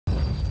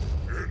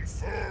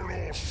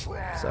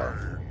So,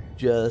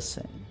 just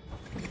saying.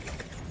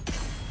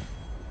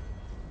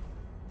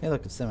 Hey,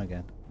 look, it's them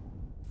again.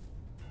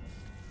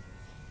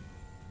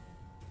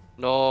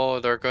 No,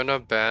 they're gonna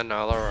ban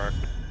Alarak.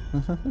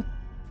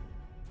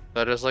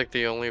 That is like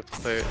the only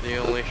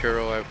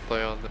hero I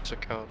play on this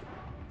account.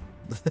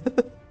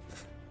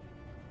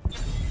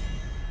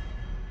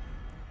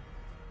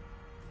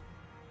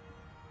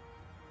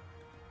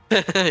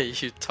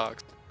 You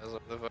talk.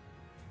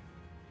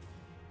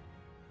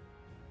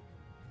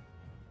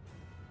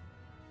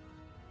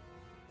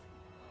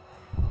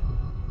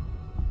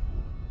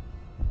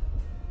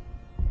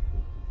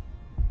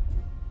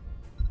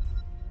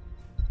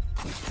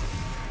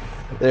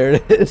 There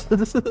it is.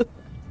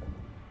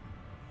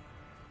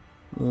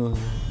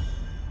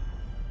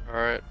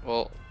 Alright,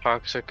 well,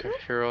 toxic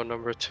hero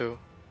number 2.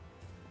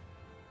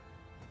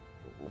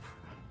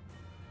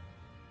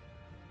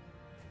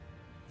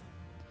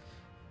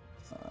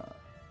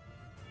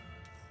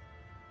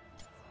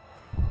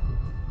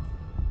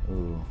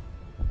 Ooh.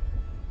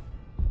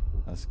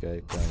 This guy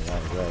got a lot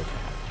of red.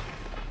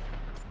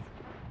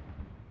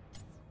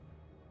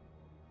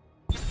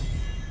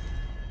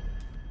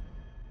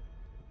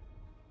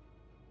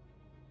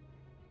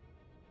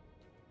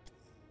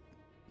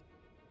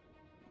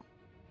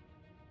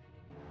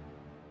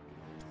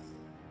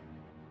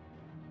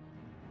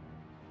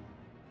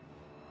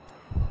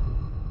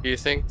 Do you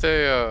think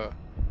they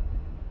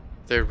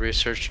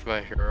researched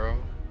my hero?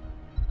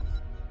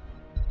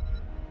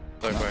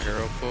 Like my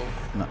hero pool?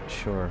 Not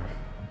sure.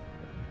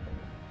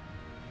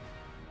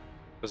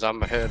 Cause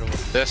I'm ahead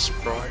with this,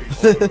 bro.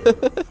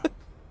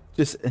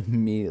 Just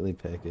immediately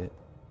pick it.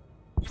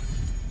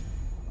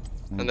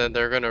 And then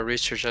they're gonna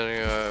research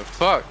and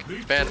fuck,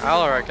 ban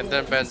Alarak and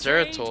then ban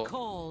Zeratul.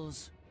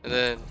 And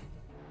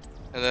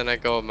then I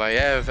go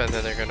Maiev and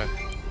then they're gonna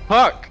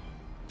fuck,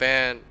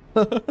 ban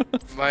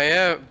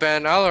Maiev,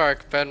 ban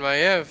Alarak, ban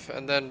Maiev,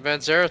 and then ban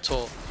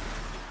Zeratul.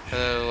 And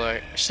then they're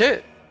like,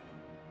 shit.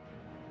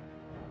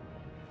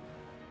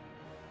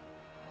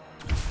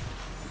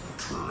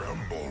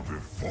 Tremble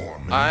before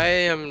me. I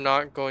am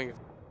not going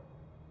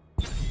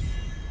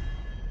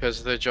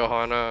because the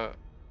Johanna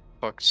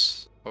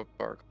fucks up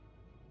Bark.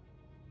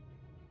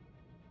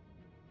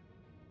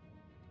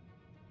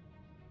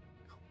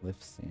 Cliff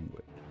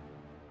sandwich.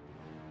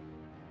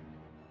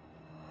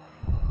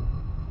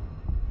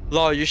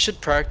 Law, you should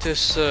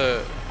practice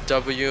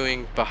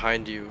Wing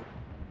behind you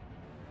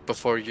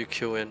before you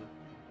queue in.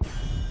 I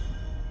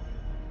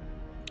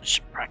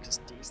should practice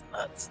these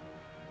nuts.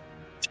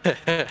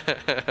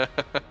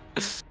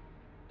 It's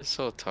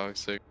so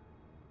toxic.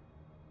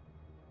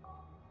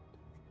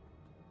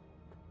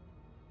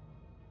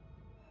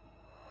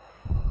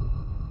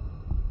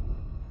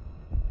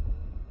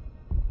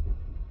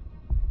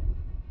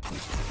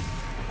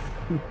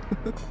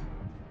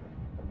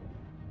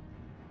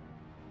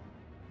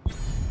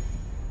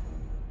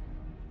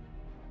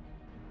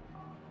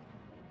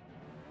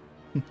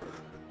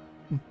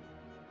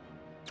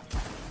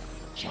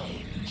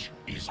 Change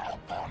is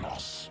upon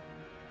us.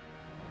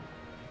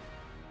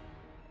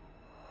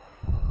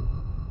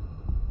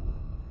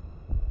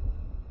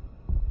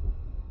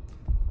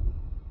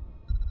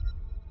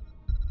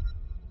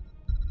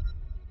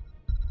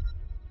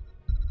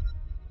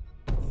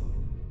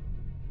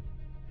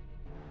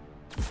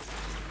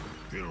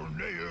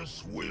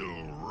 Hilneus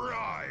will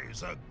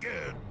rise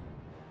again.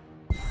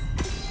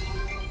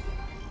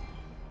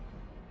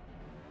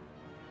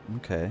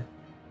 Okay.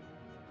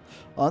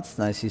 Oh, that's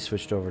nice. He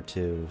switched over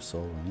to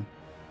Soul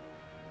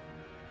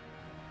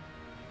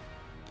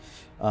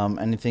Lane.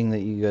 Anything that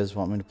you guys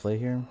want me to play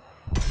here?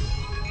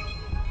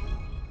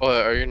 Oh,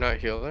 are you not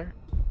healer?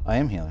 I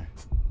am healer.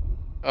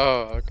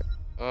 Oh,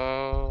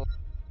 okay.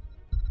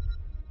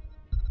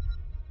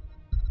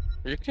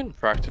 You can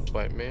practice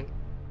Whitemane.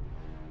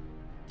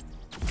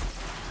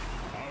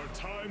 Our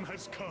time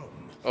has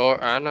come. Oh,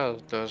 Anna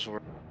does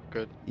work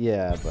good.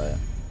 Yeah, but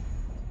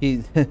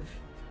he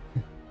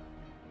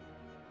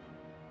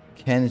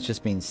Ken is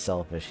just being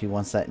selfish. He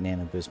wants that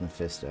Nano Boost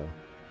Mephisto.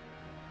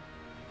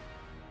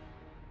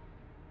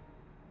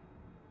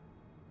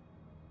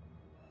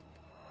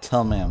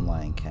 Tell me I'm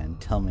lying, Ken.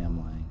 Tell me I'm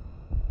lying.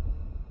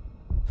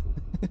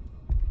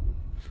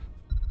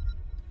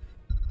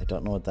 I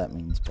don't know what that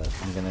means, but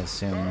I'm gonna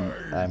assume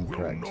I'm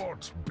correct.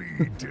 Not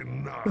be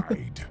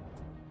denied.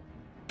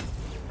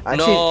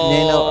 Actually, no,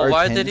 Nano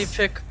why Artanis- did he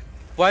pick?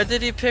 Why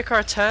did he pick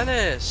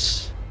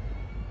Artanis?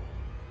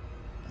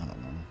 I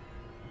don't know.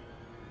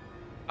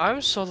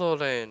 I'm solo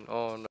lane.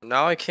 Oh no,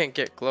 now I can't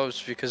get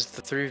gloves because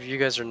the 3 of you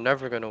guys are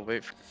never gonna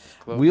wait for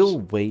gloves. We'll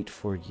wait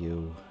for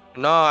you.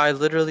 No, I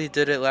literally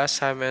did it last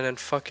time, and then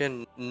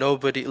fucking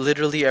nobody,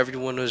 literally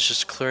everyone was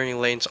just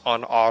clearing lanes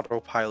on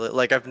autopilot.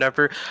 Like I've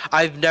never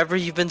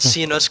even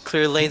seen us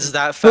clear lanes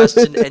that fast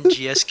in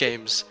NGS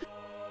games.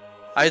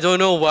 I don't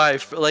know why.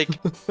 Like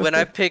when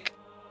I pick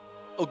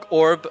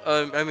orb,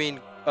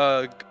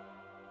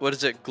 what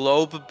is it?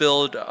 Globe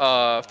build,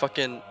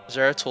 fucking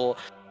Zeratul.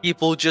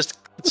 People just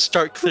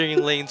start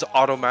clearing lanes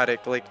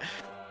automatic, like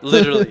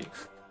literally.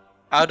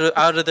 out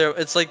of there.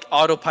 It's like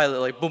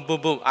autopilot, like boom,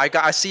 boom, boom.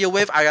 I see a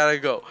wave, I gotta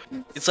go.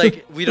 It's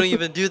like we don't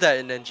even do that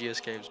in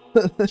NGS games.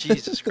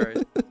 Jesus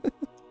Christ.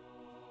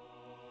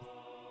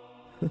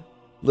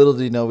 Little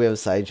do you know we have a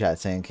side chat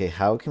saying, okay,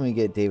 how can we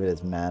get David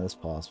as mad as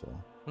possible?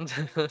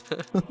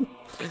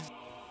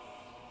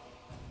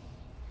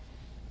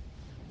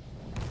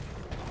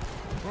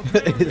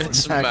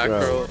 It's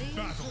macro.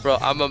 Bro,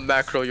 I'm a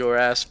macro your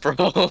ass, bro.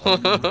 For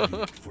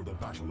the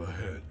battle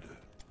ahead.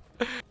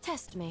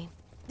 Test me.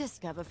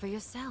 Discover for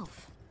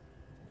yourself.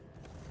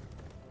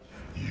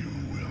 You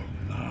will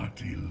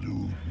not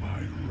elude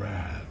my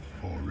wrath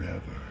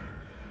forever.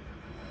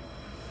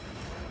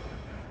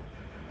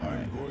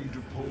 I'm going to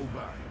pull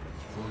back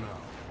for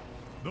now.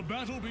 The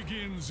battle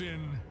begins in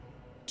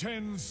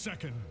 10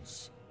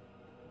 seconds.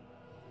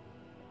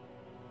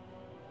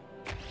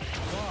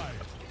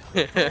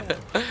 5,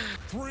 4,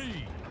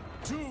 3,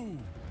 2,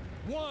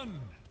 1.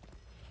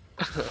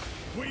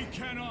 We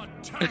cannot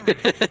tarry.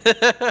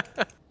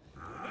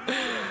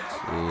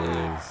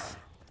 Jeez.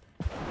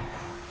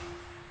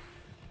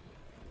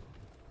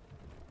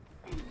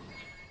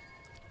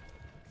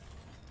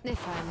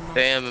 If I'm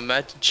Damn,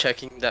 imagine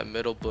checking that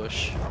middle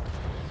bush.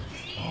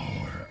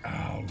 Our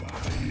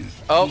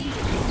allies. Oh,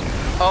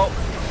 oh,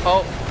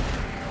 oh,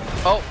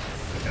 oh.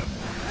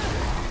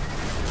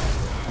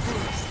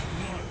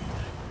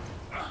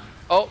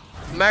 Oh,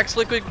 Max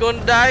Liquid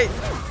gonna die.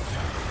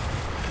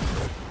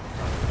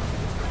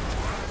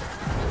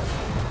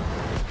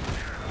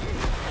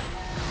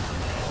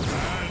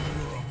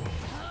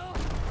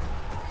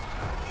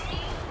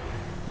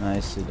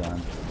 Nicely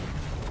done.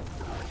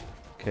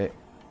 Okay.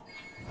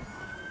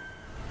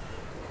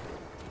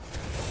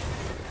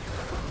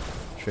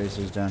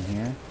 Tracer's down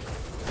here.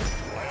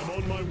 I am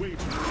on my way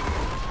to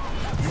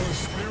you. Your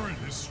spirit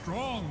is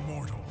strong,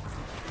 mortal.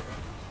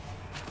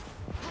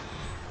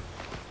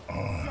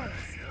 I,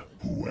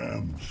 who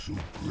am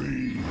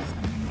supreme,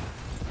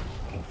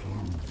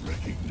 offer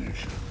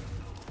recognition.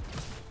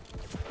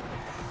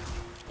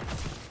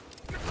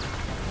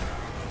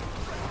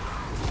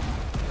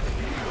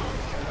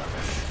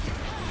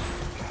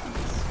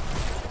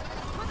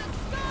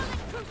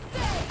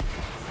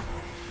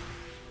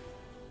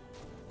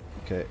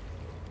 Okay.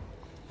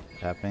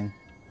 Tapping.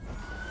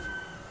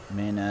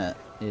 Mana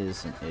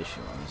is an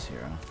issue on this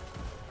hero.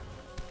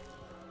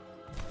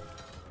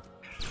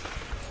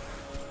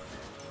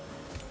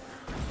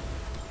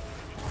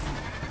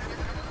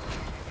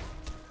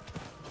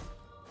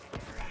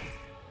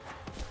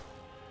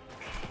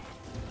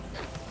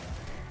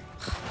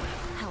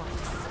 how I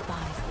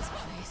despise this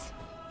place.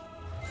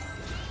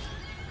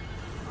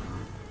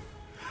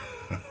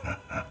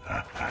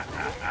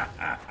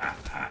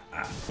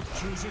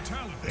 Choose a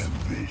talent.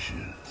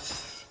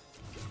 Ambitious.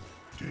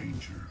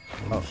 Danger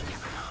Oh, close.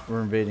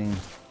 we're invading.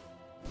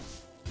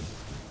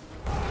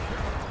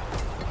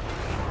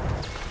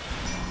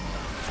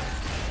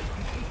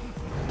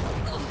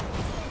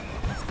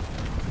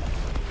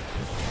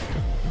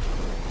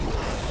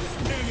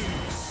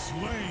 Enemy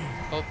slain.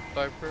 Oh,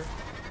 Viper.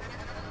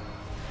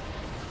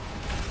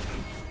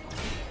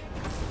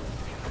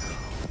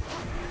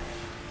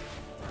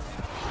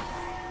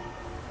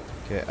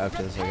 Okay,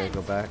 after this I gotta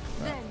go back.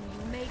 No. Then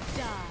you may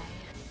die.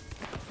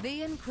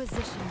 The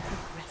Inquisition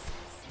progresses.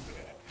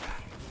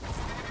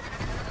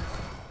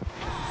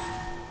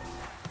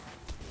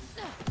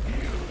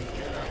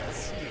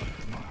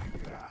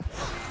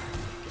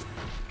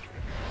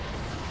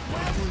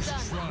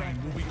 First shrine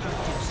will be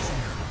active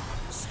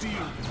soon.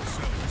 Steel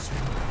themselves.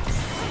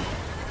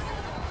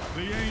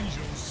 The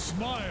angels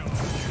smile.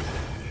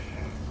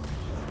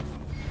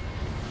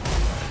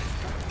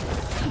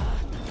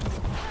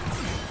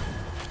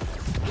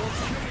 Your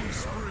killing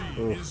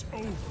spree is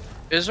over.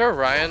 Is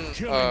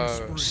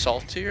Orion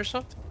salty or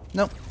something?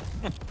 Nope.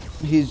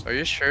 He's Are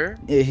you sure?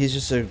 yeah, he's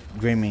just a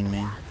gray main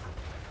man.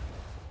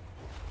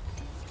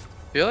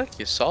 I feel like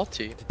he's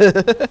salty.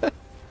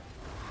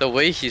 The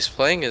way he's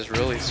playing is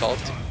really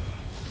salty.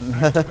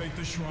 Activate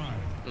the shrine.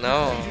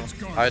 No,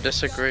 I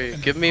disagree.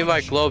 Give me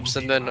my globes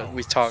and then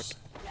we talk.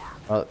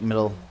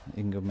 Middle.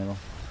 You can go middle.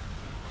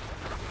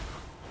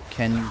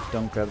 Ken,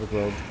 don't grab the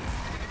globe.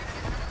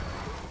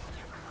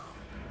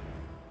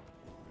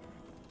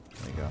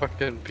 There you go.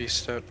 Fucking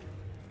beast out.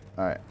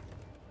 Alright.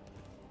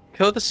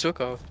 Kill the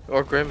Sukov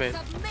or Grimmain.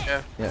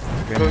 Yeah.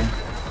 Yeah, gray Go, main.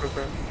 go,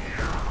 go.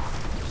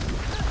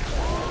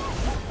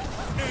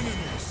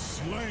 Enemy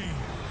slain.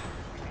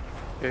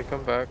 Okay,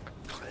 come back.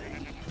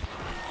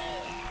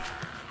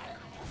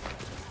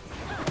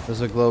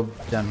 There's a globe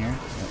down here. Yep,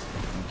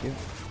 thank you.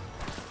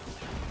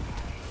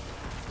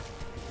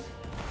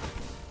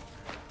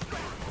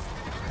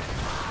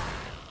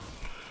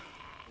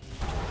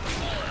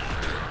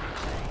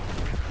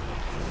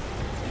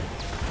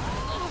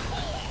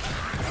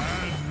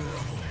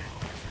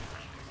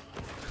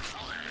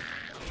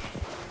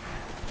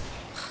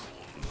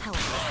 How I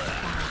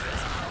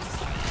despise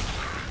this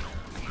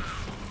place.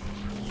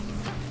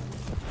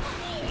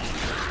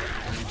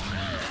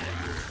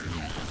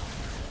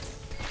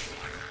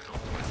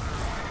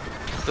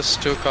 The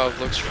Stukov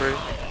looks free.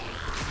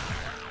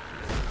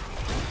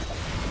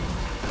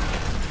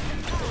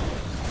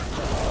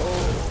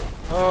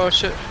 Oh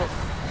shit. Oh.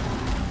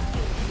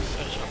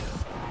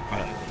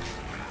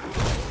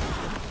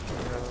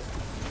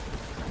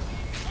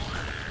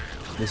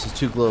 This is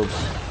 2 globes.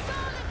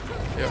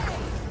 Yep.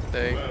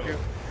 Thank you.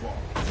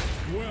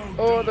 Well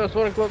Oh, done. there's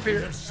one globe You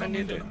here. have I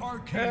summoned need it. an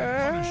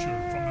arcane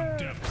punisher from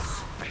the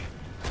depths.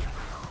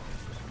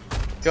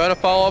 You wanna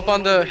follow up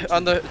on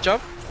the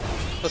jump?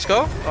 Let's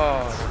go.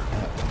 Oh.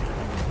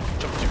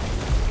 Jump.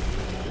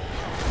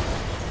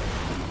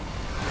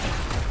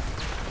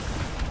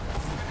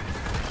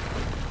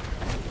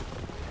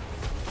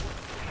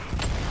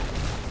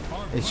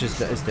 It's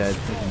just it's dead.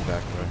 Taking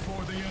back away.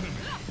 For the enemy.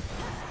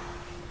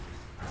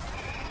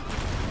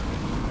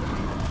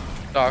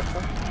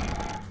 Doctor.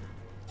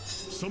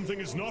 Something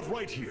is not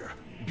right here.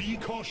 Be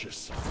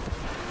cautious.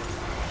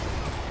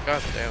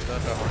 God damn,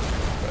 that dog is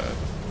bad.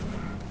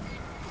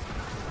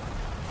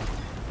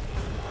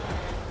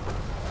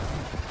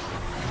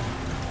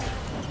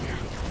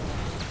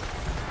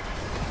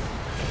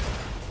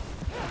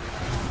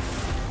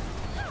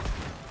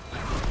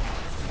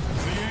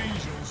 The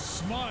angels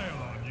smile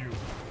on you.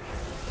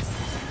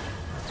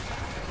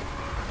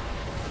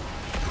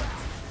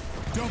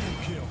 Double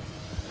kill.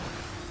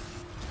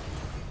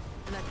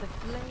 Let the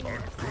flame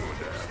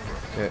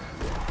Okay.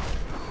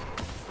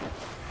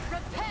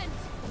 repent,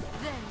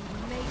 then you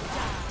may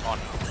die. Oh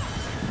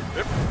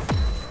no.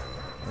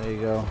 There you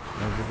go.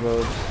 There's the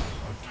globes.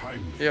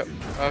 Yep,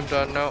 I'm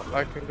done now.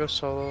 I can go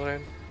solo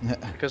lane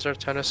because our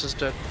tennis is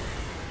dead.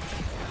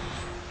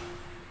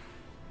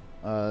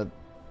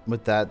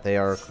 With that, they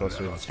are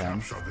closer Let us to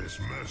 10. capture this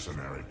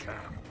mercenary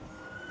camp.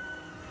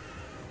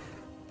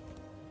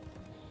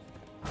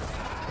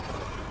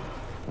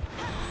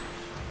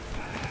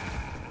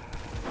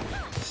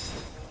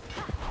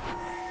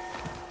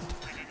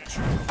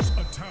 Choose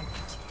a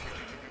talent.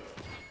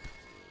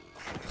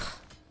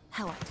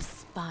 How I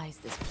despise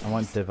this place. I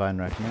want Divine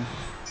Reckoning.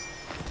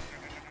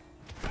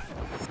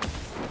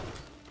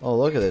 Oh,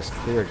 look at this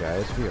clear,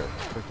 guys. We are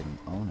freaking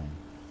owning.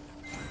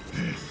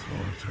 This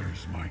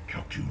alters my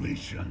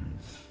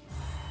calculations.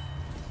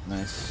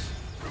 Nice.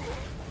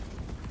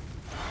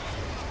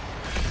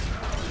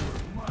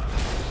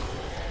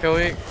 Can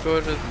we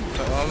go to?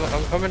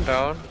 I'm coming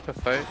down to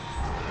fight.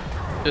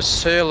 Just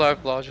stay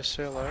alive, Law. Just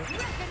stay alive.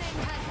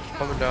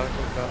 Coming down,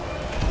 coming down.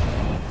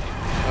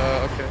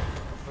 Okay.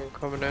 I'm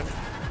coming in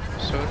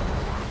soon.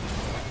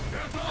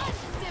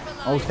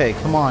 Okay,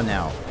 come on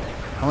now.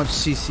 How much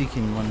CC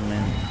can one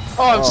win?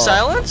 Oh, I'm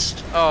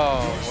silenced? Oh,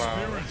 wow.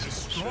 Spirit is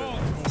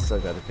strong. Still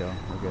got a kill.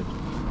 We're good.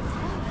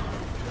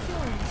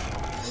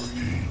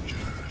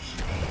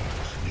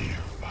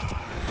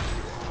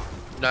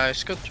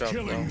 Nice, good job,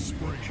 though. Killing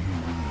spree.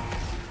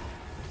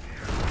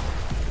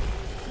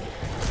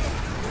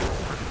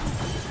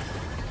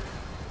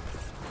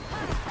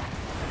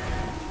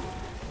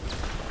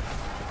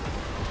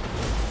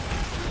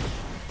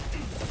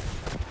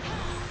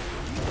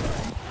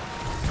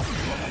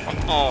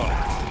 Oh.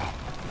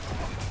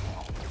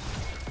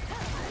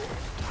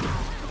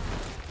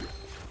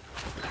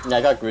 Yeah,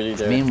 I got greedy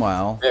there.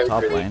 Meanwhile, Very top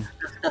pretty. lane.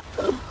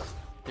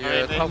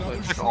 Yeah, They top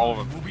lane. took all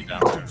of them down.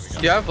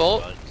 Do you have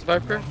Volt,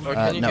 Viper? Or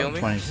can you No, heal me?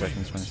 20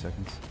 seconds, 20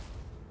 seconds.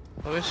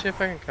 Let me see if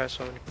I can cast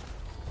something.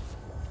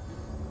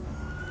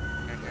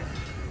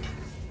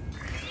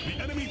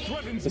 The enemy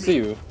threatens I see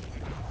you.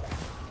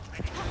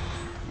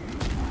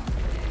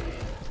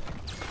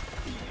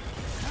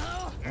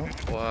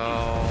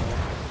 Wow.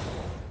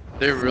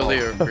 They really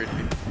are greedy.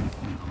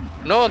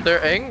 No,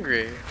 they're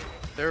angry.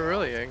 They're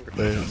really angry.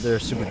 They're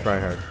super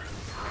tryhard.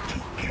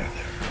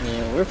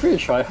 Yeah, we're pretty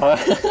try hard.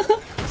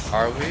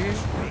 Are we?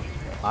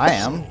 I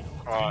am.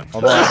 Oh,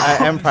 Although I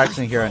am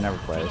practicing here, I never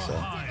play,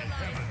 so.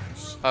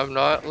 I'm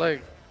not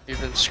like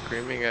even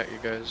screaming at you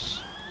guys.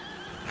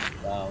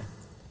 Wow.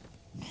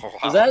 wow.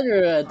 Is that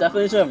your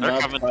definition of They're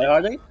not coming.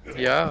 tryharding?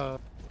 Yeah.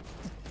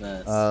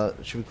 Nice.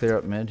 Should we clear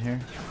up mid here?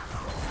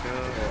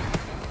 Yeah.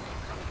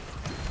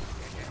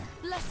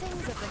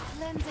 Blessings of the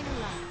cleansing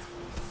light.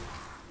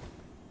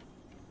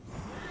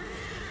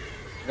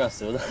 You gotta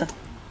steal that.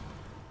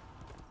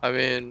 I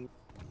mean,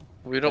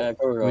 we Yeah, don't.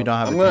 go. We don't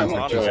have I'm a gonna- team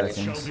I'm for 2 gonna-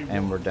 seconds,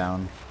 and we're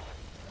down.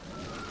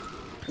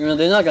 You know,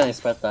 they're not gonna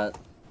expect that.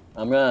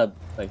 I'm gonna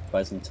like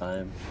buy some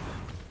time.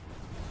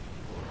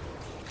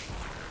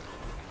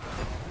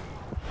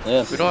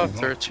 Yeah. We don't have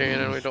 13,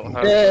 and we don't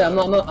have. Yeah, I'm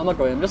not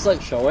going. I'm just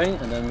like showing,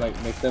 and then like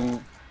make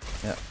them.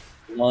 Yeah.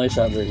 Molly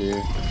shot right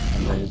here,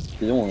 and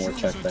they don't want to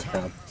check that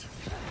crap.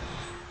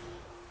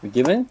 We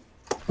giving?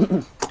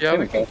 Yeah,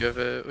 we Okay. can give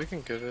it. We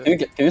can give Can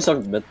it. you start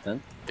a bit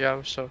then? Yeah,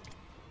 I'm so.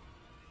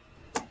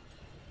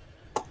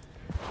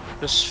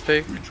 Just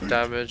fake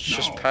damage.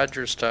 Just pad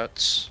your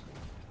stats.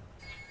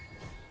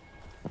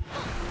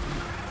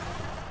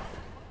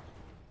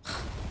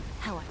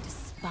 How I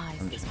despise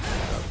this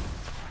place.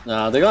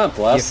 Nah, they're gonna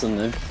blast and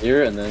then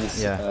here, and then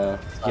Yeah.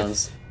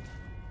 silence.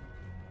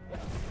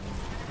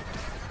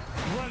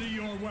 Ready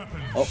your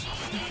weapons. Oh.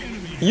 The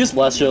enemy He used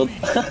blast shield.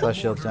 Flash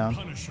shield down.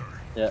 Punisher.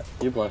 Yeah,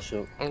 you blast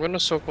shield. I'm gonna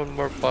soak one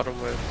more bottom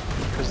wave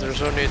because there's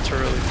no need to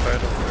really fight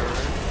up there.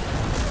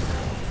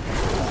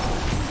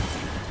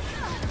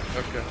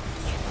 Right? Okay.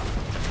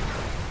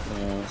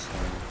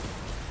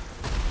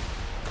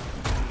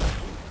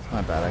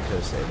 could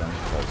have saved them.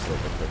 So it's a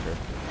little bit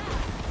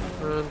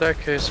quicker. In that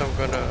case, I'm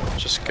gonna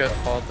just get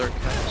all their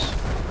counts.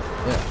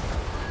 Yeah.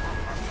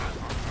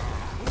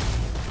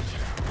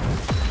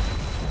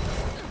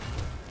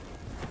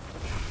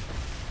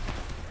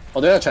 Oh,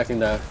 they're checking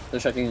there. They're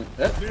checking.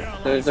 Yeah.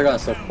 They're gonna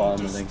slip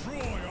bottom, I think.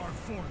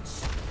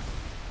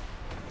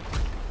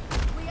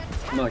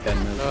 I'm not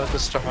getting it. No,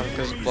 this Starhawk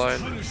is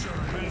blind.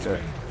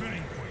 Okay.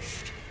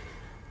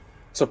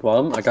 Slip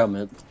bottom. I got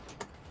mid.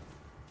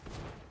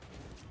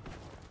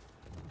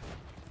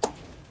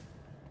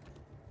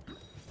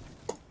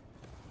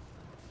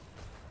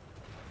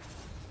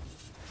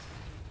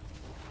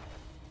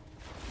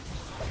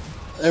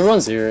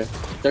 Everyone's here.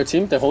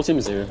 Their whole team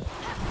is here.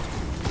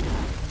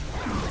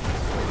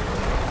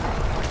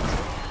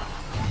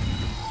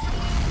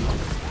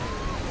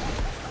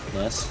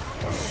 Nice.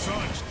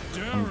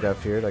 I got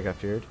feared. I got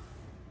feared.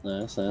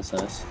 Nice, nice,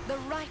 nice. The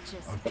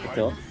righteous.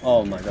 Kill.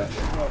 Oh my god.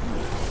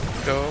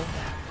 Go.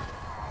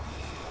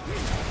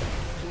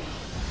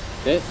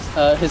 Okay,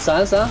 his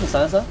silence. Oh,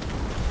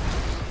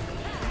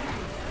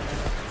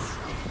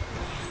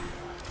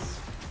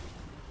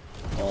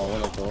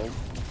 what a goal.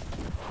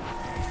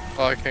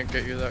 Oh, I can't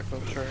get you that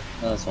close, sorry.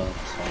 No, that's fine,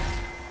 that's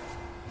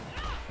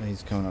fine.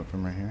 He's coming up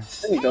from right here.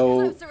 You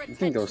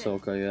can go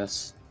Soka,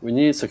 yes. We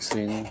need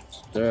 16.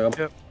 They're up.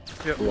 Yep.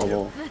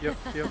 Global. Yep.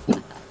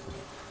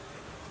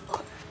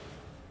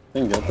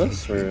 We can get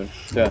this, or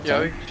yeah.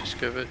 Yeah, we can just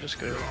give it. We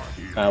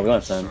don't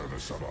have time.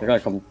 They're gonna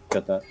come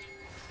get that.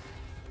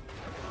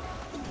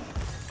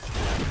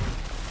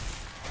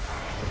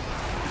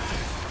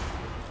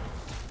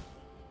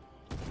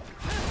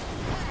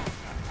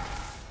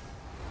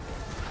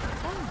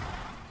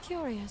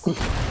 Curious.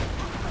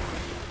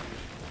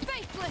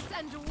 Faithless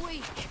and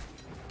weak.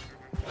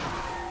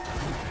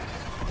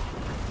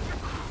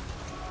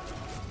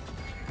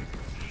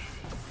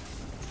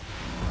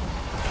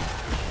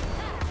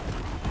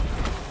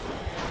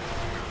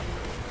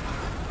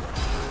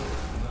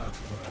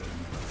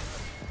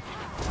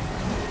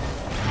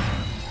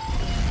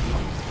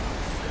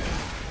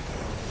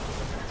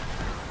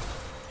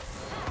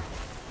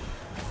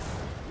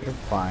 You're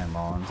fine,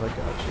 Mullins. I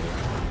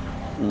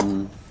got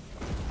you.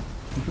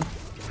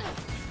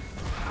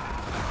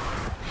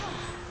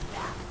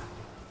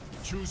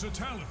 Choose a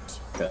talent.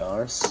 Get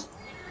ours.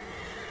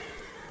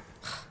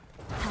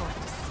 How I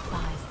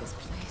despise this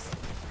place.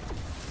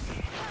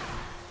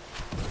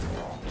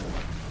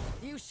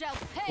 You shall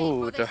pay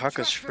Ooh, for the this hack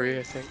is free,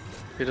 I treachery. think.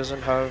 He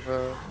doesn't have,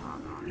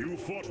 You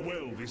fought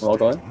well this Well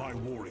day, done. my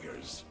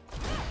warriors.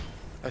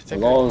 I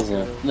think. Long,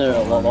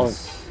 no, long.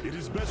 It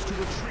is best to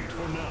retreat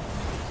for now.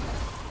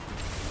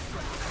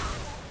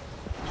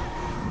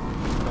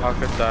 How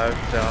could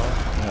dive down?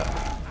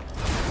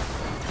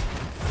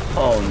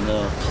 Oh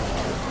no.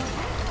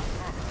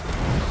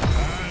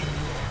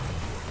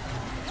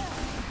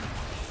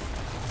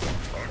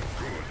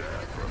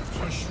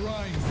 A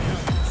shrine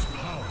gathers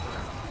power.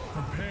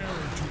 Prepare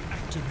to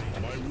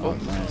activate my Oh,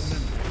 nice.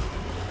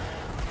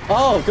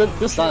 Oh,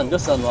 good stun,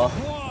 Law.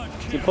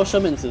 You push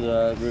him into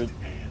the root.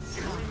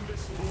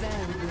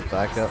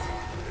 Back up.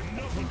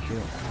 Thank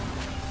you.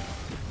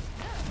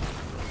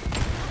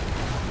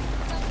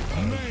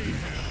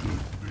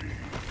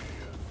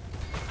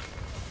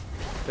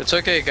 It's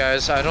okay,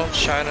 guys. I don't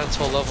shine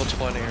until level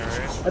 20,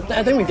 alright?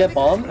 I think we get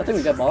bomb. Yeah, get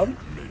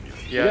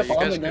you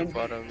bomb guys and get then-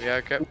 bottom.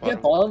 Yeah, get We bottom.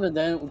 get bomb and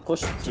then we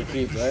push to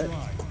keep, right?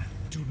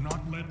 Do not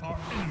let our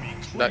enemy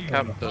That claim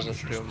camp the doesn't do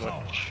Punisher's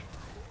power. much.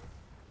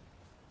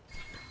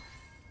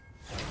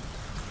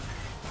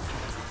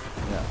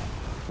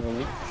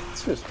 Really?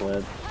 It's just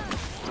split.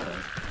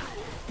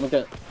 I'm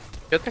gonna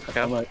Get the I'm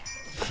camp.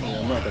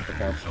 gonna get the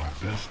camp.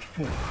 Best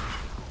form.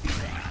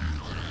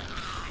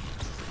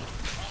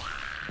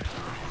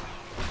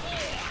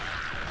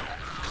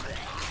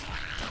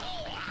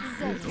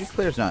 This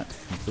clear's not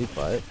complete,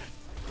 but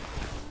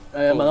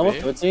I'm level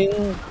me? 13. I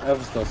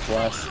have no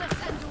splash.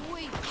 Faithless and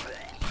weak.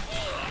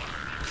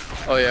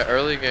 Oh yeah,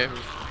 early game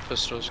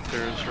pistols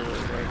clears really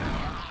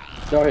right.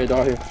 Draw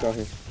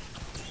here.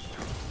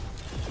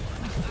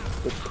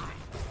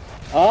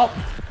 Up!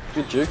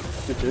 Good juke.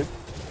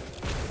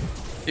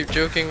 Keep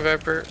joking,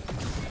 Viper.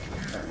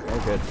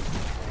 we're good.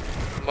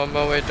 I'm on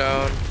my way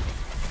down.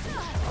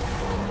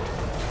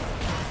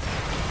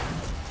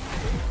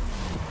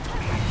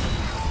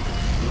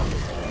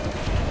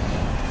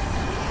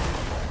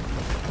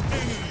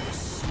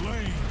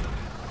 Slain.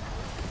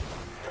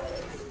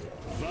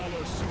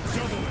 Valor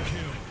double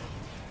kill.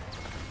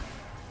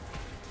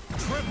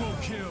 Triple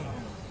kill.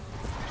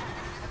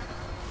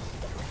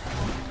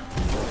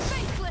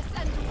 Faithless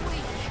and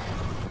weak.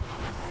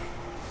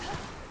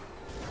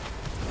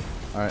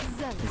 Alright,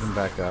 you can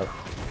back up.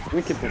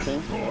 We keep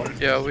pushing.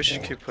 Yeah, we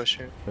should keep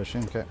pushing.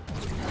 Pushing, okay.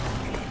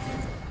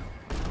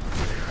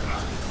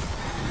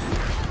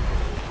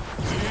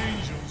 The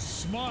angels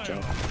smile.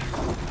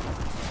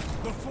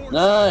 The force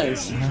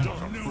Nice. of no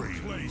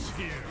place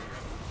here.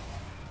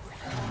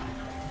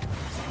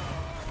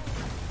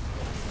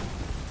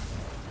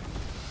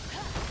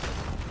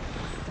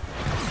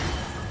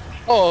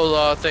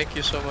 Oh, thank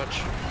you so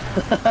much.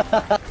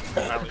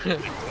 I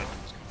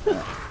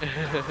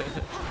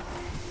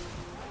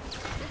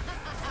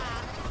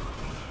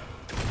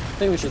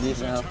think we should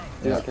leave now.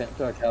 Do our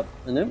cap.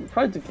 And then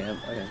probably do camp.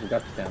 Okay, we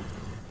got the camp.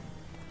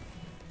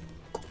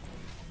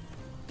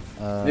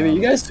 Maybe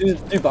you guys do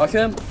bot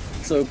camp?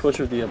 So push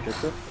with the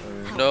objective?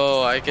 Or...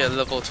 No, I get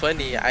level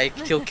 20. I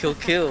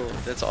kill.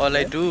 That's all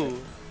I do.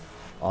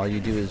 All you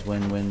do is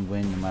win,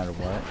 no matter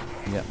what.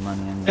 You got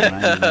money in your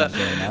mind, you're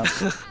going up.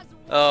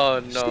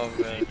 Oh no,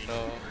 man,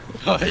 no.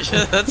 Oh,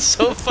 yeah, that's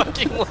so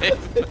fucking lame.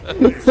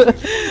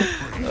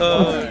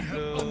 Oh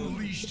no.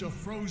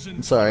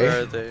 I'm sorry.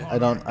 Where are they? I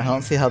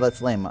don't see how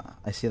that's lame.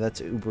 I see that's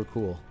uber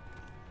cool.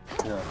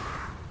 Yeah.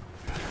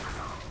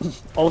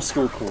 Old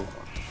school cool.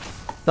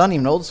 It's not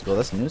even old school,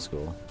 that's new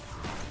school.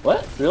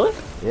 What? Really?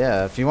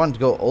 Yeah, if you want to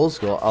go old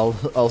school,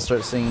 I'll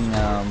start singing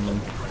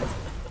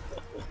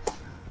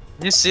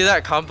You see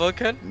that combo,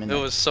 Ken? It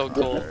was so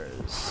cool.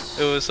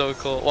 It was so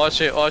cool.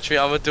 Watch me. I'm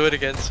gonna do it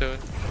again soon.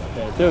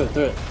 Okay,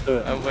 do it.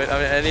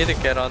 I need to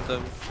get on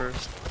them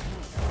first.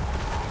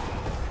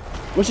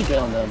 We should get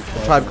on them.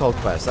 Tribe Called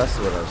Quest, that's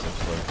what I was looking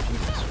for.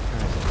 Jesus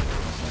Christ.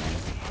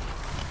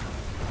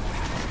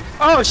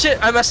 Oh shit,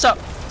 I messed up.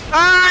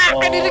 Ah,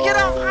 I need to get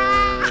out.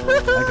 Ah!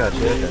 I got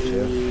you.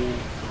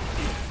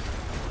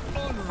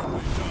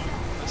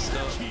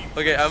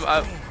 Okay,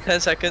 I'm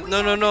 10 seconds.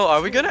 No.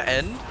 Are we gonna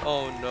end?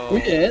 Oh no.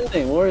 We ain't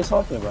ending. What are you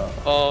talking about?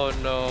 Oh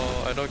no,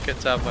 I don't get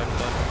to have my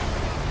fun.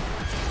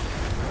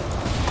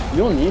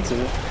 You don't need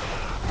to.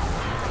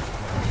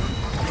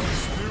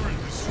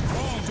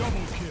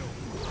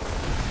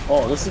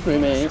 Oh, this is pretty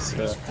nice.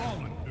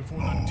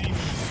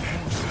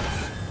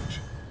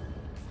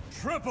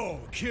 Triple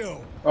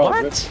kill. Oh,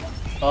 What?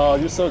 Oh,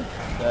 you're so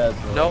dead,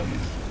 bro. Nope.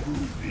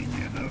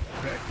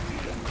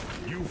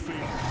 You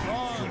feel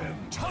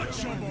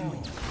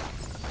untouchable.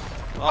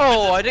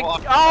 Oh, I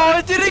didn't. Oh,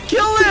 it didn't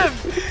kill him.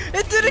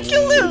 It didn't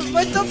kill him.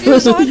 My W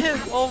was on him.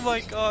 Oh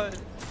my god.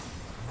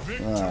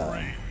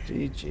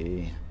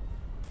 GG.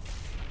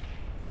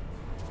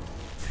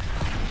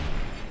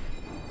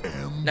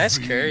 Nice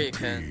carry,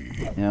 Ken.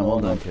 Yeah, well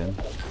done, kid.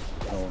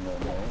 No.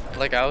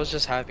 Like I was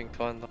just having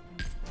fun. Though.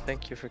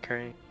 Thank you for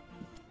carrying.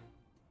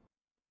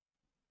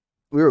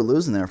 We were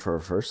losing there for our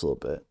first little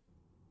bit.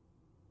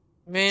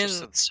 Man,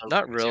 So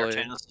not crazy. really.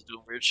 Artanis is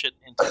doing weird shit.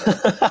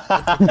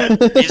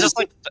 He's just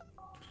like,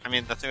 I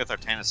mean, the thing with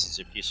Artanis is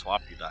if you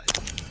swap, you die.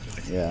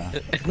 Yeah.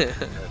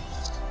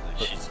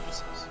 She's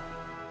useless.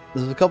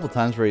 There's a couple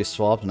times where he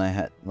swapped and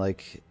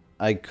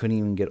I couldn't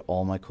even get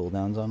all my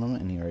cooldowns on him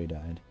and he already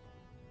died.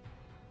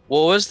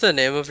 What was the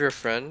name of your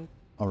friend?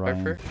 Orion.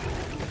 Viper?